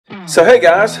So hey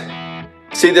guys,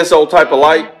 see this old type of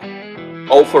light?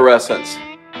 Old fluorescence.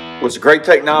 Was great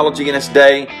technology in its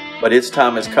day, but its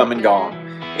time has come and gone.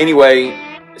 Anyway,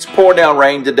 it's pouring down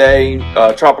rain today.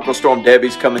 Tropical Storm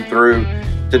Debbie's coming through.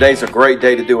 Today's a great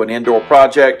day to do an indoor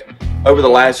project. Over the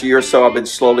last year or so, I've been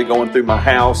slowly going through my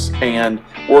house and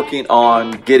working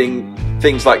on getting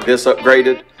things like this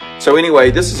upgraded. So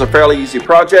anyway, this is a fairly easy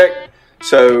project.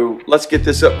 So let's get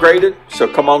this upgraded.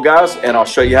 So come on guys, and I'll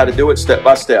show you how to do it step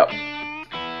by step.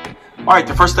 All right,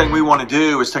 the first thing we want to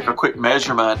do is take a quick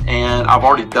measurement, and I've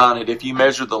already done it. If you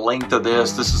measure the length of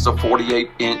this is a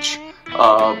 48-inch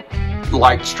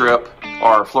light strip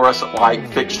or fluorescent light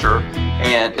fixture,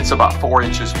 and it's about 4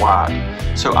 inches wide.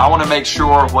 So I want to make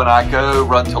sure when I go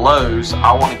run to Lowe's,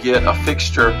 I want to get a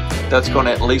fixture that's going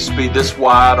to at least be this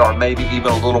wide, or maybe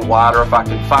even a little wider if I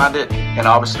can find it. And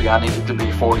obviously I need it to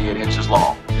be 48 inches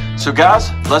long. So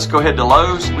guys, let's go ahead to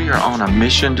Lowe's. We are on a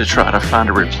mission to try to find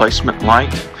a replacement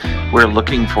light. We're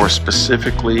looking for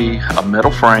specifically a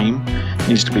metal frame. It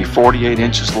needs to be 48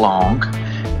 inches long,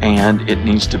 and it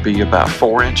needs to be about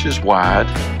 4 inches wide,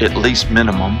 at least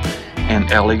minimum, and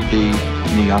LED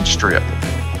neon strip.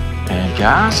 And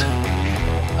guys,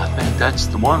 I think that's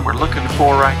the one we're looking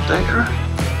for right there.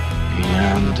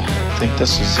 And I think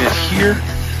this is it here.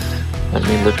 Let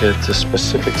me look at the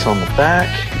specifics on the back.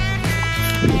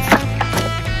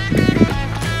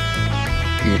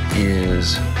 It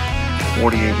is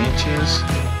 48 inches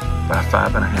by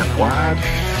 5.5 wide,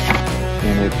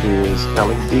 and it is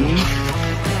LED.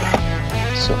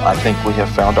 So I think we have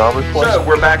found our replacement. So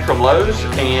we're back from Lowe's,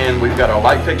 and we've got our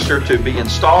light fixture to be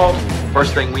installed.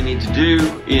 First thing we need to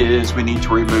do is we need to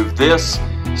remove this.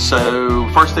 So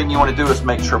first thing you want to do is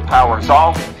make sure power is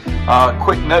off.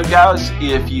 Quick note guys,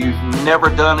 if you've never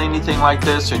done anything like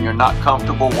this and you're not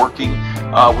comfortable working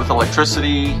with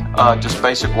electricity, just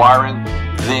basic wiring,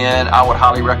 then I would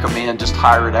highly recommend just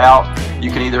hire it out.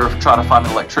 You can either try to find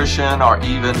an electrician, or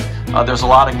even there's a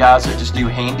lot of guys that just do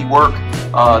handiwork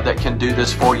that can do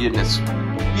this for you, and it's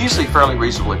usually fairly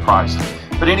reasonably priced.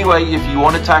 But anyway, if you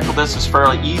want to tackle this, it's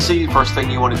fairly easy. First thing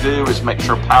you want to do is make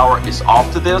sure power is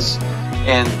off to this,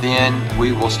 and then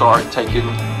we will start taking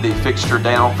the fixture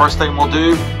down. First thing we'll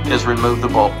do is remove the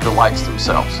bulb, the lights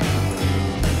themselves.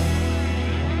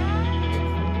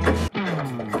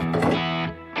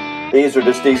 These are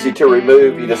just easy to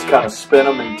remove. You just kind of spin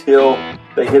them until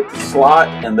they hit the slot,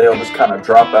 and they'll just kind of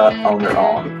drop out on their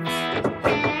own.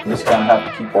 You just kind of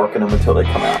have to keep working them until they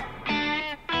come out.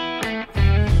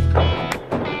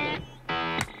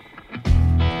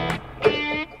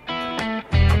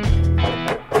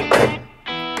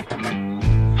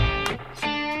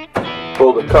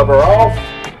 Pull the cover off.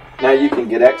 Now you can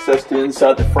get access to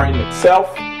inside the frame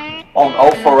itself. On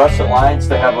old fluorescent lights,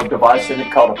 they have a device in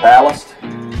it called a ballast,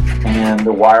 and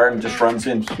the wiring just runs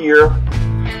in here.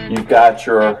 You've got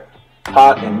your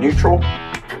hot and neutral,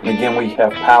 and again we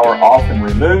have power off and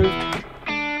removed.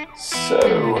 So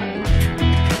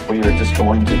we are just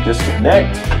going to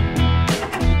disconnect.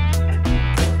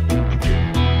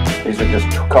 These are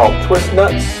just called twist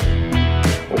nuts,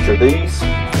 which are these.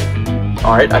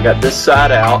 All right, I got this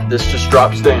side out. This just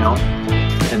drops down,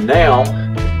 and now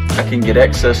I can get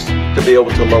access to be able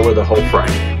to lower the whole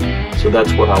frame. So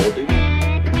that's what I will do.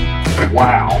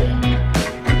 Wow.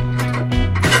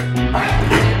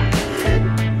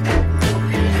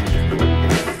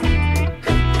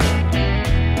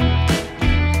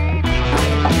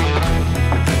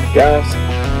 Guys,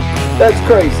 that's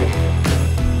crazy.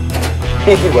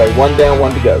 Anyway, one down,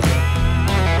 one to go.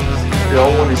 The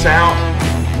old one is out.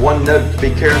 One note to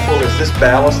be careful is this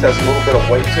ballast has a little bit of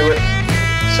weight to it.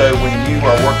 So when you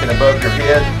are working above your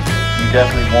head, you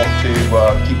definitely want to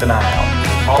keep an eye out.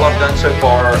 All I've done so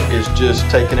far is just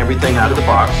taking everything out of the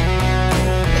box.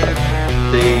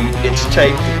 It's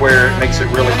taped where it makes it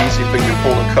really easy for you to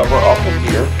pull the cover off of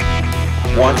here.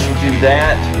 Once you do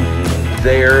that,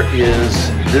 there is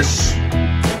this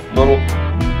little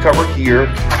cover here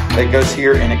that goes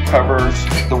here, and it covers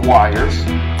the wires.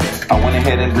 I went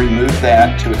ahead and removed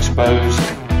that to expose.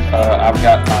 I've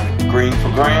got my green for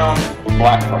ground,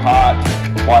 black for hot,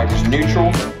 white is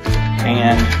neutral,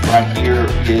 and right here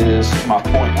is my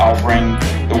point. I'll bring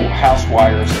the house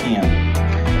wires in.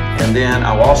 And then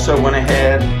I also went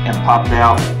ahead and popped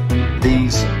out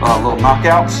these little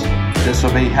knockouts. This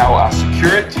will be how I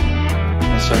secure it.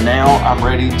 And so now I'm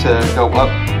ready to go up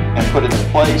and put it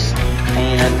in place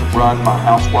and run my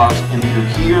house wires in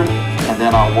through here, and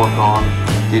then I'll work on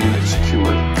getting it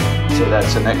secured. So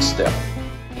that's the next step.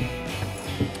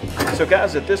 So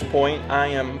guys, at this point, I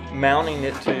am mounting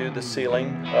it to the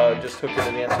ceiling, just hooking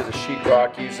it into the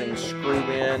sheetrock using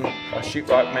screw-in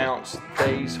sheetrock mounts.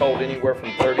 These hold anywhere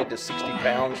from 30 to 60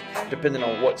 pounds, depending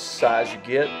on what size you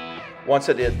get. Once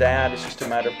I did that, it's just a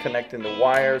matter of connecting the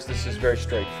wires. This is very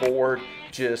straightforward.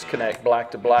 Just connect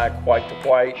black to black, white to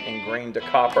white, and green to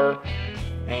copper.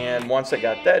 And once I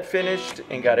got that finished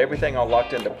and got everything all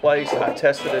locked into place, I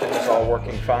tested it, it was all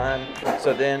working fine.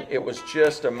 So then it was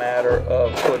just a matter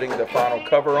of putting the final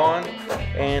cover on,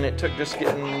 and it took just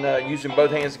getting, using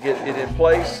both hands to get it in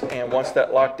place, and once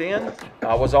that locked in,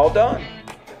 I was all done.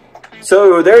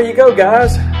 So there you go,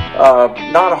 guys.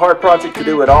 Not a hard project to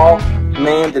do at all.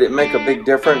 Man, did it make a big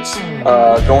difference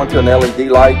going to an LED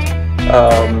light.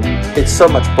 It's so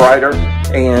much brighter,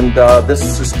 and this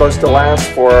is supposed to last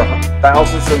for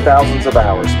thousands and thousands of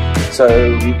hours, so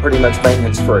pretty much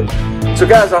maintenance free. So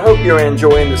guys, I hope you're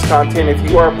enjoying this content. If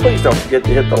you are, please don't forget to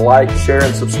hit the like, share,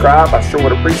 and subscribe. I sure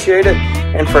would appreciate it.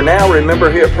 And for now, remember,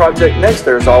 here at Project Next,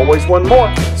 there's always one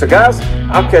more. So guys,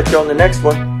 I'll catch you on the next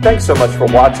one. Thanks so much for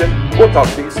watching. We'll talk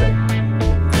to you soon.